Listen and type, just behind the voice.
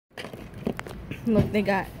Look, they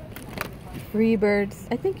got Freebirds.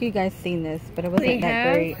 I think you guys seen this, but it wasn't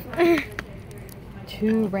that great.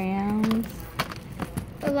 2 rounds.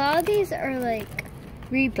 A lot of these are like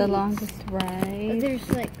repeats. The Longest Ride. There's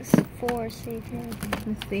like 4 seasons.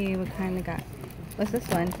 Let's see what kind of got. What's this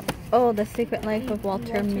one? Oh, The Secret Life of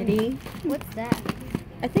Walter Mitty. What's that?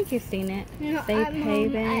 I think you've seen it. No, Safe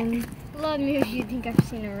Haven. A lot of movies you think I've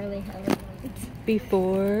seen are really hella.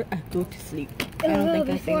 Before I Go to Sleep. I don't think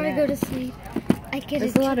I've seen Before I that. go to sleep, I get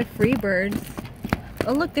There's a lot of Freebirds.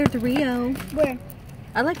 Oh look, there's Rio. Where?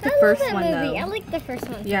 I like the I first love that one movie. though. I like the first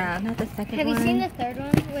one. Yeah, not the second Have one. you seen the third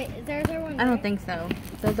one? Wait, is there a third one? I don't think so.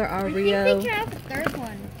 Those are all I Rio. think they should have the third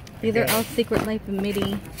one. These are all Secret Life of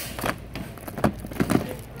Mitty.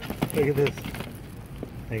 Look at this.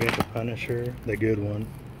 They got The Punisher, the good one,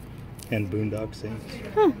 and Boondock Saints.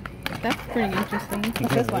 Huh. That's pretty interesting.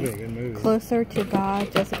 What's this one? Good movie. Closer to God,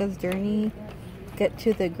 Jessica's Journey, Get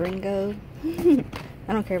to the Gringo.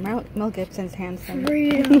 I don't care. Mel Gibson's handsome.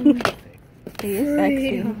 Freedom. He is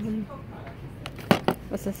sexy.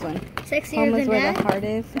 What's this one? Sexier Home than is where that? the heart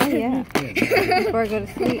is. Oh yeah. Before I Go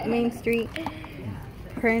to Sleep, Main Street,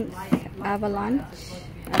 Prince, Avalanche.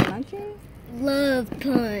 Love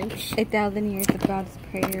Punch. 8,000 Years of God's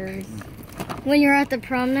Prayers. When you're at the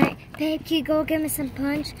prom night, babe, can you go get me some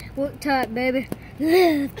punch? What type, baby?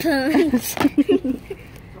 Love Punch.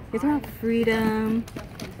 These are all Freedom,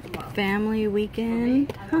 Family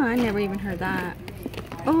Weekend. Huh, I never even heard that.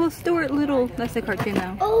 Oh, Stuart Little. That's a cartoon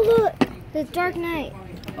though. Oh, look. The Dark Knight.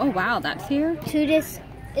 Oh, wow, that's here? 2 discs.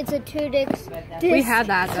 It's a 2 discs. We had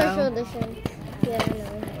that Special though. edition. Yeah, I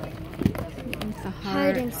know. It's a Hide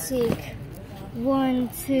heart. and seek. 1,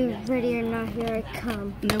 2, ready or not, here I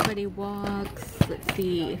come. Nobody Walks. Let's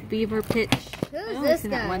see. Fever Pitch. Who's I only this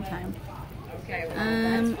seen guy? that one time.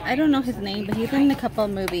 I don't know his name, but he's in a couple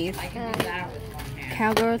of movies.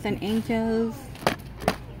 Cowgirls and Angels.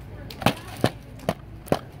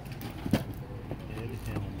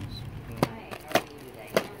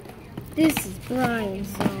 This is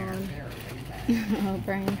Brian's song. Oh,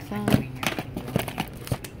 Brian's song.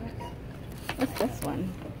 What's this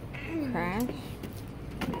one? Crash.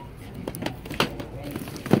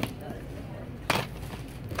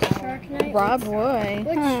 Shark Night. Rob Roy.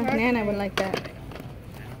 What's Huh, Shark man, I Night? would like that.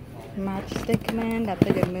 Matchstick Man. That's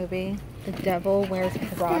a good movie. The Devil Wears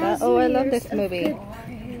Prada. Oh, I love this movie.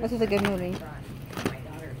 This is a good movie.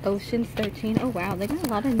 Ocean's 13. Oh, wow. They got a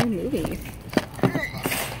lot of new movies.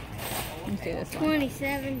 Let me see this one.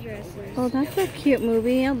 27 dresses. Oh, that's a cute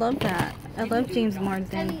movie. I love that. I love James Have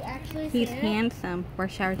Marsden. you actually He's seen it? handsome.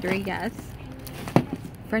 Rush Hour 3, yes.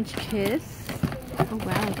 French Kiss. Oh,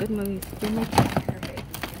 wow. Good movies. Good movies.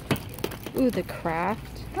 Ooh, The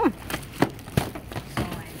Craft. Huh.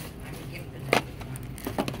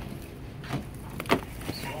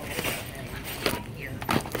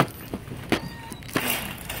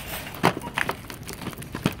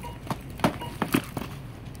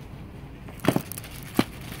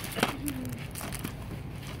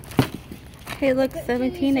 Hey, look,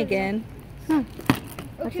 17 again. Huh.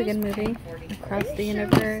 That's a good movie. Across the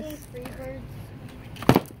Universe.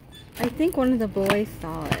 I think one of the boys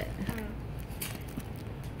saw it.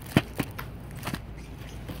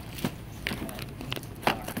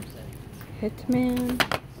 Hitman.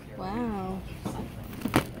 Wow.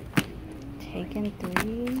 Taken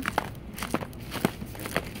 3.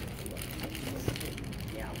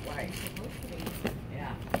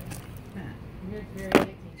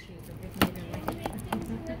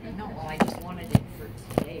 No, well, I just wanted it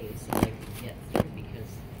for today so I could get through because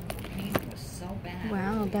the pain was so bad.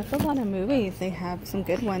 Wow, that's a lot of movies. They have some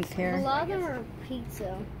good ones A here. lot of them are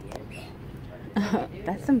pizza.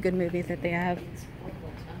 That's some good movies that they have.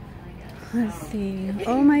 Let's see.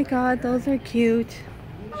 Oh my god, those are cute.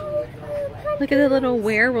 Look at the little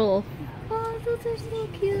werewolf. Oh, those are so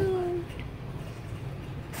cute.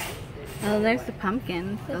 Oh, there's the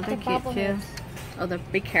pumpkins. Those The are cute too. bobbleheads. Oh,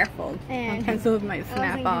 be careful. And Sometimes those might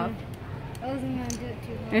snap off. I wasn't gonna do it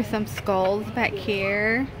too long. There's some skulls back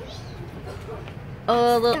here.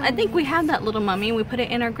 Oh, I think we have that little mummy. We put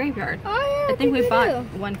it in our graveyard. Oh yeah, I think we bought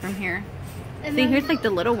do. one from here. And See, then- here's like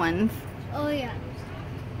the little ones. Oh yeah.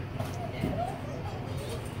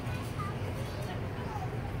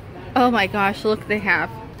 Oh my gosh, look, they have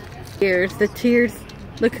tears. The tears.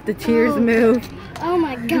 Look at the tears move. Oh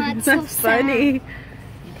my god, That's so funny. sad.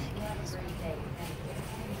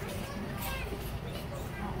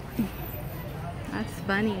 That's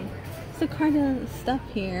funny. It's a kind of stuff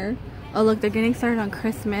here. Oh look, they're getting started on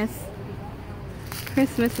Christmas.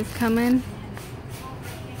 Christmas is coming.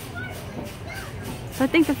 So I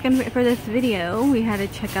think that's gonna be it for this video. We had to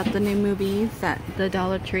check out the new movies that the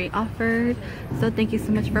Dollar Tree offered. So thank you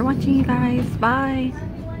so much for watching, you guys. Bye.